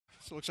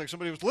So it looks like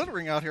somebody was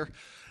littering out here.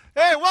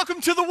 Hey,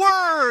 welcome to the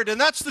Word. And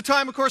that's the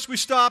time, of course, we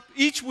stop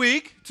each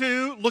week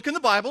to look in the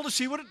Bible to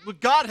see what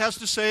God has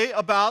to say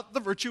about the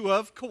virtue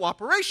of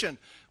cooperation,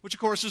 which, of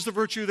course, is the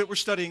virtue that we're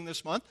studying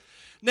this month.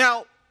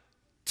 Now,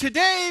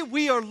 today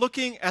we are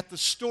looking at the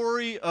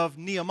story of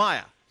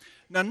Nehemiah.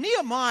 Now,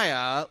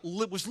 Nehemiah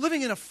was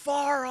living in a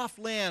far-off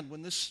land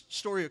when this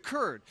story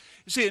occurred.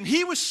 You see, and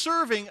he was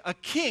serving a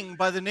king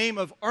by the name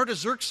of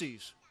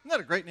Artaxerxes. Isn't that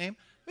a great name?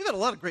 We've had a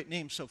lot of great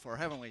names so far,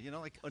 haven't we? You know,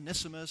 like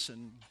Onesimus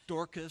and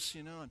Dorcas,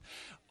 you know, and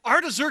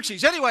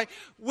Artaxerxes. Anyway,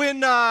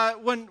 when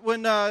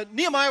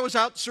Nehemiah was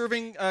out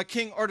serving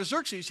King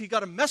Artaxerxes, he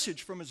got a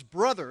message from his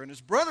brother, and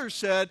his brother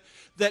said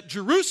that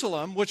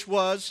Jerusalem, which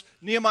was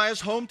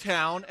Nehemiah's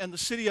hometown and the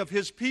city of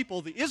his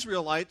people, the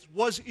Israelites,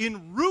 was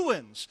in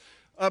ruins.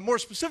 More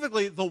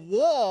specifically, the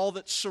wall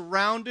that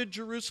surrounded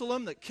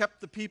Jerusalem, that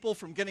kept the people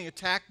from getting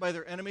attacked by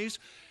their enemies,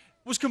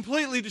 was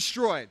completely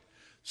destroyed.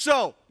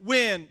 So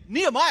when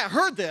Nehemiah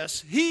heard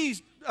this,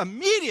 he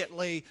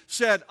immediately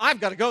said, I've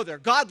got to go there.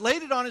 God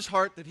laid it on his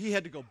heart that he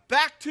had to go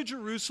back to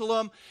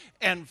Jerusalem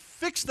and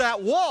fix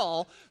that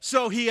wall.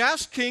 So he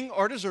asked King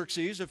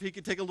Artaxerxes if he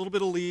could take a little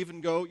bit of leave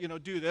and go,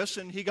 do this.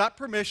 And he got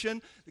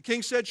permission. The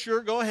king said,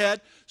 sure, go ahead.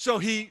 So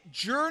he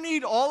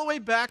journeyed all the way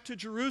back to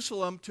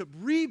Jerusalem to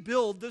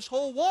rebuild this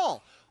whole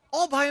wall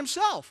all by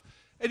himself.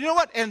 And you know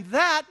what? And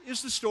that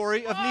is the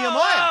story of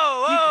Nehemiah.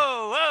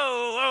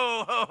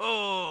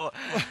 Whoa.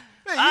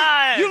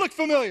 Hey, you look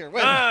familiar.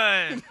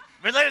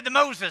 Related to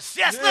Moses.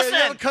 Yes,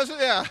 listen. Cousin,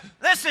 yeah.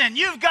 Listen,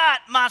 you've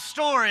got my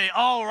story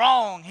all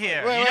wrong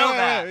here. You know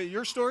that.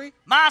 Your story?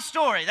 My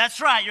story.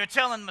 That's right. You're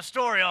telling my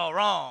story all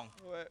wrong.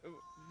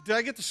 Did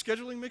I get the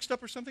scheduling mixed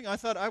up or something? I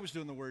thought I was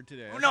doing the Word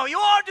today. Well, no, you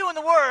are doing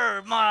the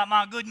Word,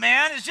 my good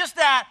man. It's just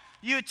that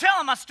you're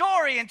telling my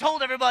story and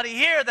told everybody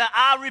here that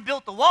I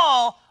rebuilt the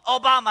wall all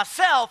by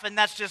myself, and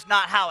that's just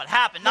not how it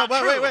happened. Not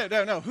true. Wait.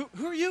 No.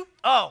 Who are you?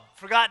 Oh,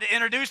 forgot to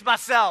introduce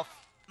myself.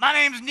 My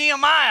name's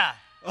Nehemiah.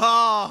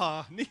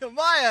 Oh,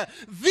 Nehemiah,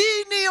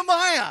 the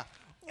Nehemiah.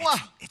 Wow.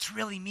 It's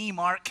really me,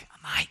 Mike.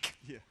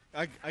 Yeah,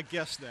 I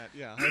guessed that,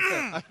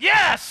 yeah.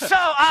 Yes, so,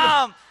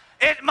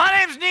 my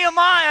name's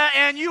Nehemiah,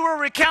 and you were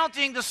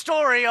recounting the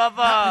story of...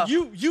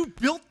 You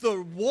built the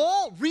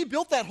wall?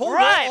 Rebuilt that whole wall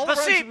all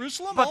around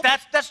Jerusalem? But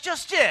that's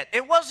just it.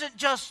 It wasn't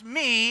just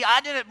me. I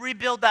didn't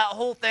rebuild that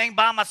whole thing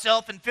by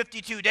myself in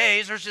 52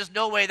 days. There's just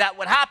no way that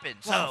would happen.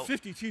 Wow,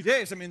 52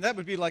 days? I mean, that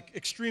would be like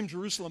Extreme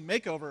Jerusalem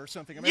Makeover or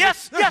something. I mean,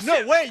 yes, there's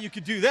no way you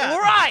could do that.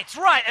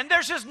 Right. And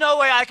there's just no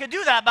way I could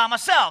do that by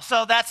myself.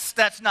 So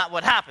that's not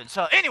what happened.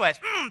 So anyways,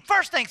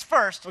 first things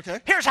first.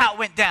 Okay. Here's how it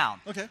went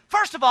down. Okay.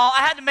 First of all,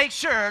 I had to make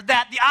sure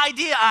that the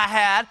idea I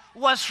had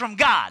was from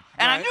God.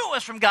 And I knew it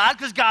was from God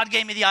because God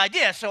gave me the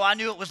idea, so I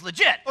knew it was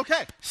legit.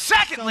 Okay.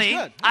 Secondly,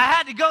 I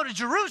had to go to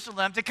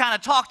Jerusalem to kind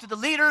of talk to the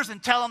leaders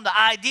and tell them the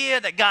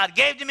idea that God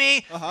gave to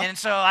me. And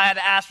so I had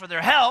to ask for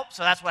their help,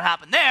 so that's what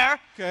happened there.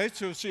 Okay,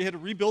 so you had to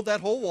rebuild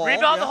that whole wall.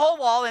 Rebuild the whole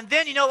wall, and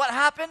then you know what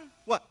happened?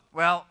 What?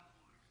 Well,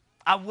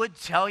 I would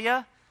tell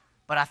you,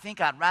 but I think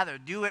I'd rather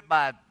do it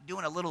by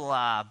doing a little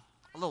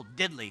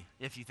diddly,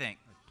 if you think.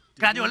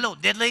 Can I do a little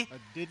diddly? A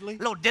diddly?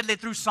 A little diddly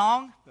through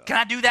song? Can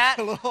I do that?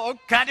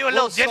 Can I do a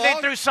little diddly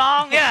through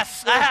song?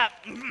 Yes, I have.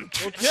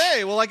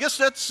 Okay, well, I guess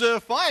that's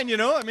fine,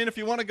 I mean, if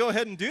you want to go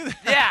ahead and do that.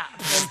 Yeah,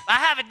 I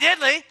have a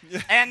diddly,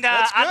 and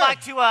I'd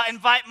like to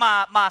invite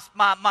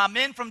my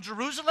men from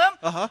Jerusalem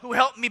who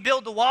helped me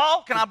build the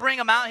wall. Can I bring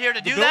them out here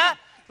to do that?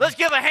 Let's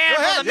give a hand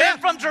for the men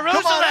from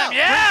Jerusalem.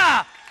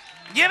 Yeah,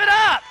 give it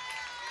up.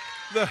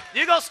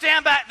 You go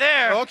stand back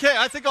there. Okay,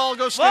 I think I'll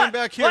go stand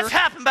back here. What's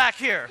happened back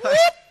here?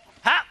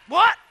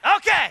 What?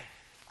 Okay.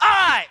 All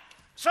right.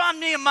 So I'm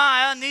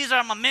Nehemiah, and these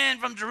are my men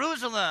from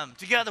Jerusalem.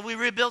 Together we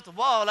rebuilt the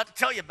wall. I'd like to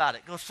tell you about it.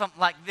 It goes something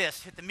like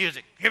this. Hit the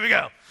music. Here we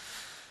go.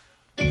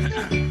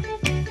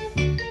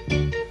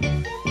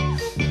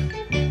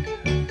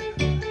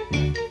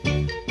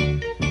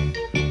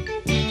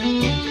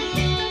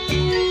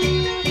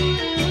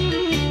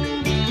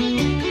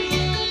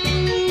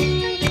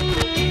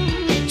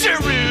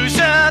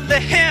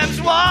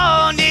 Jerusalem's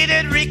wall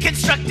needed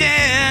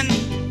reconstructing.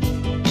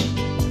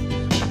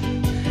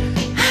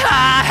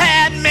 I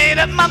had made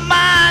up my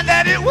mind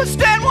that it would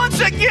stand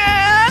once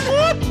again.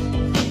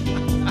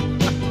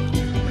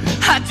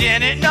 I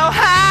didn't know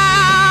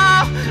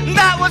how,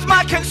 that was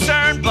my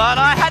concern, but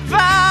I had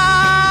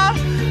vowed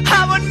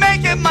I would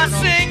make it my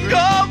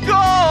single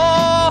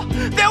goal.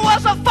 There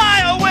was a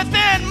fire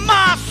within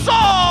my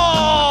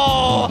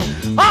soul.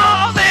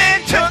 All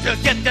it took to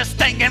get this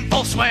thing in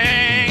full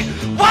swing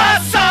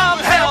was some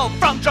help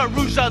from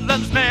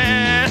Jerusalem's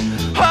men.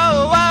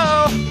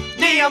 Oh,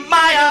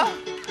 Nehemiah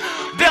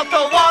built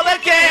the wall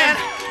again.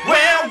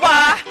 Well,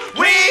 why?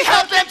 We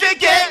helped them to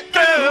get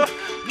through.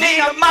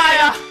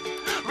 Nehemiah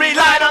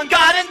relied on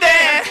God, and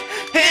then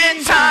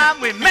in time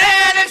we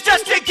managed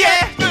just to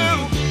get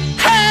through.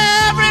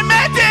 Every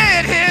man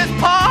did his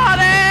part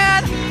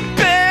and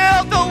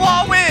built the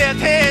wall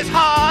with his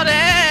heart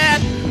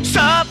and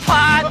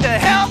supplied the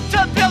help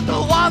to build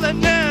the wall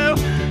anew.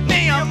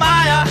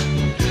 Nehemiah,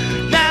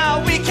 now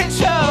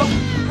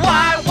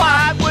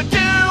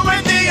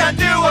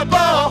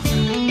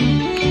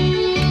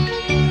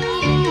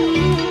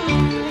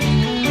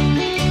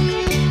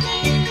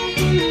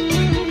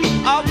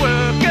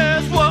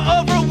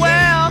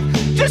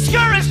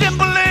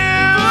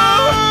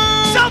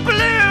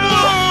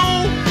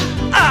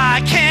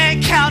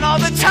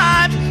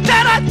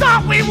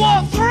we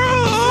wore through.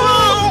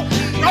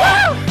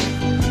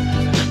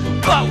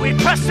 But we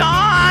pressed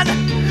on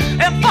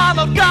and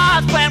followed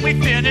God's plan. We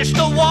finished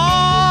the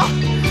wall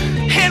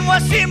in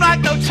what seemed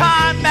like no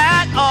time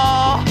at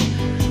all.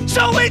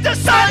 So we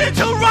decided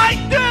to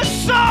write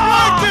this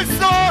song.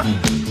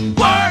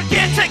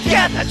 Working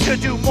together to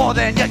do more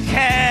than you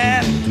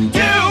can do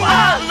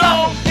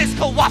alone. It's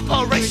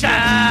cooperation.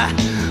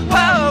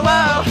 Whoa,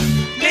 whoa.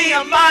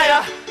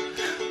 Nehemiah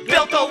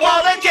built the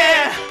wall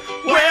again.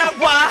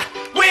 Why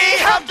we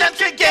helped them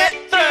to get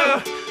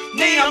through.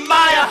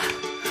 Nehemiah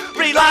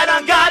relied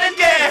on God and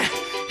did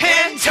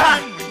in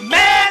time.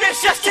 Man,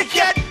 it's just to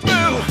get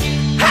through.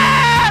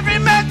 Every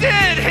man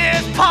did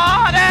his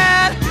part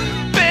and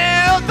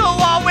built the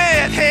wall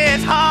with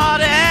his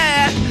heart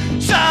and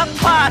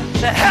supplied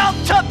the help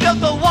to build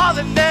the wall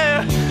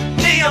anew.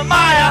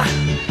 Nehemiah,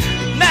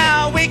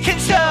 now we can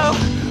show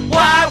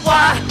why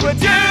we're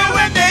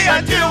doing the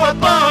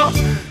undoable.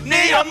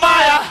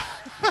 Nehemiah.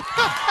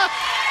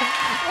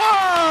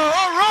 Whoa,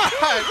 all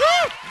right.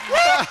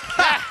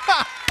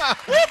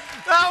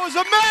 That was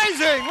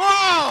amazing.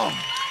 Wow.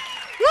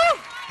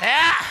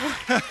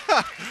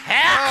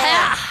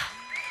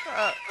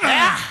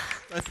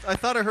 I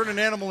thought I heard an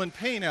animal in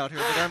pain out here,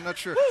 but I'm not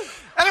sure.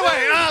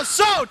 Anyway,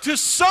 so to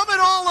sum it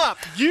all up,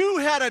 you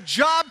had a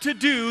job to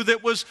do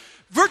that was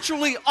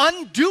virtually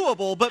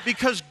undoable, but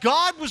because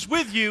God was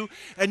with you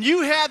and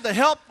you had the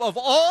help of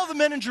all the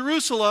men in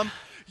Jerusalem,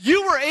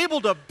 you were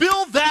able to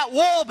build that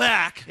wall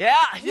back. Yeah.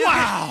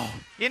 Wow.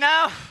 You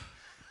know,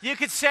 you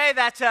could say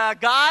that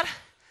God,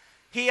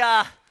 he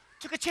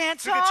took a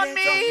chance on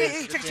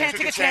me. Took a chance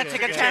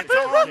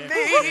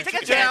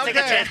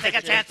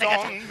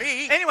on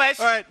me. Anyways.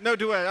 All right, no,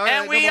 do it. All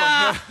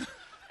right,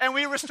 and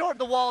we restored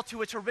the wall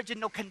to its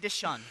original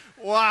condition.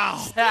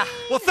 Wow. Yeah.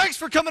 Well, thanks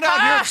for coming out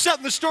here and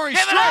setting the story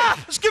Give it straight. up.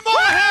 Let's give them all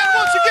a hand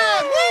once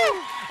again.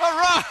 Woo! All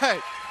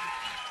right.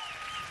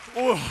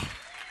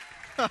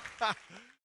 Whoa.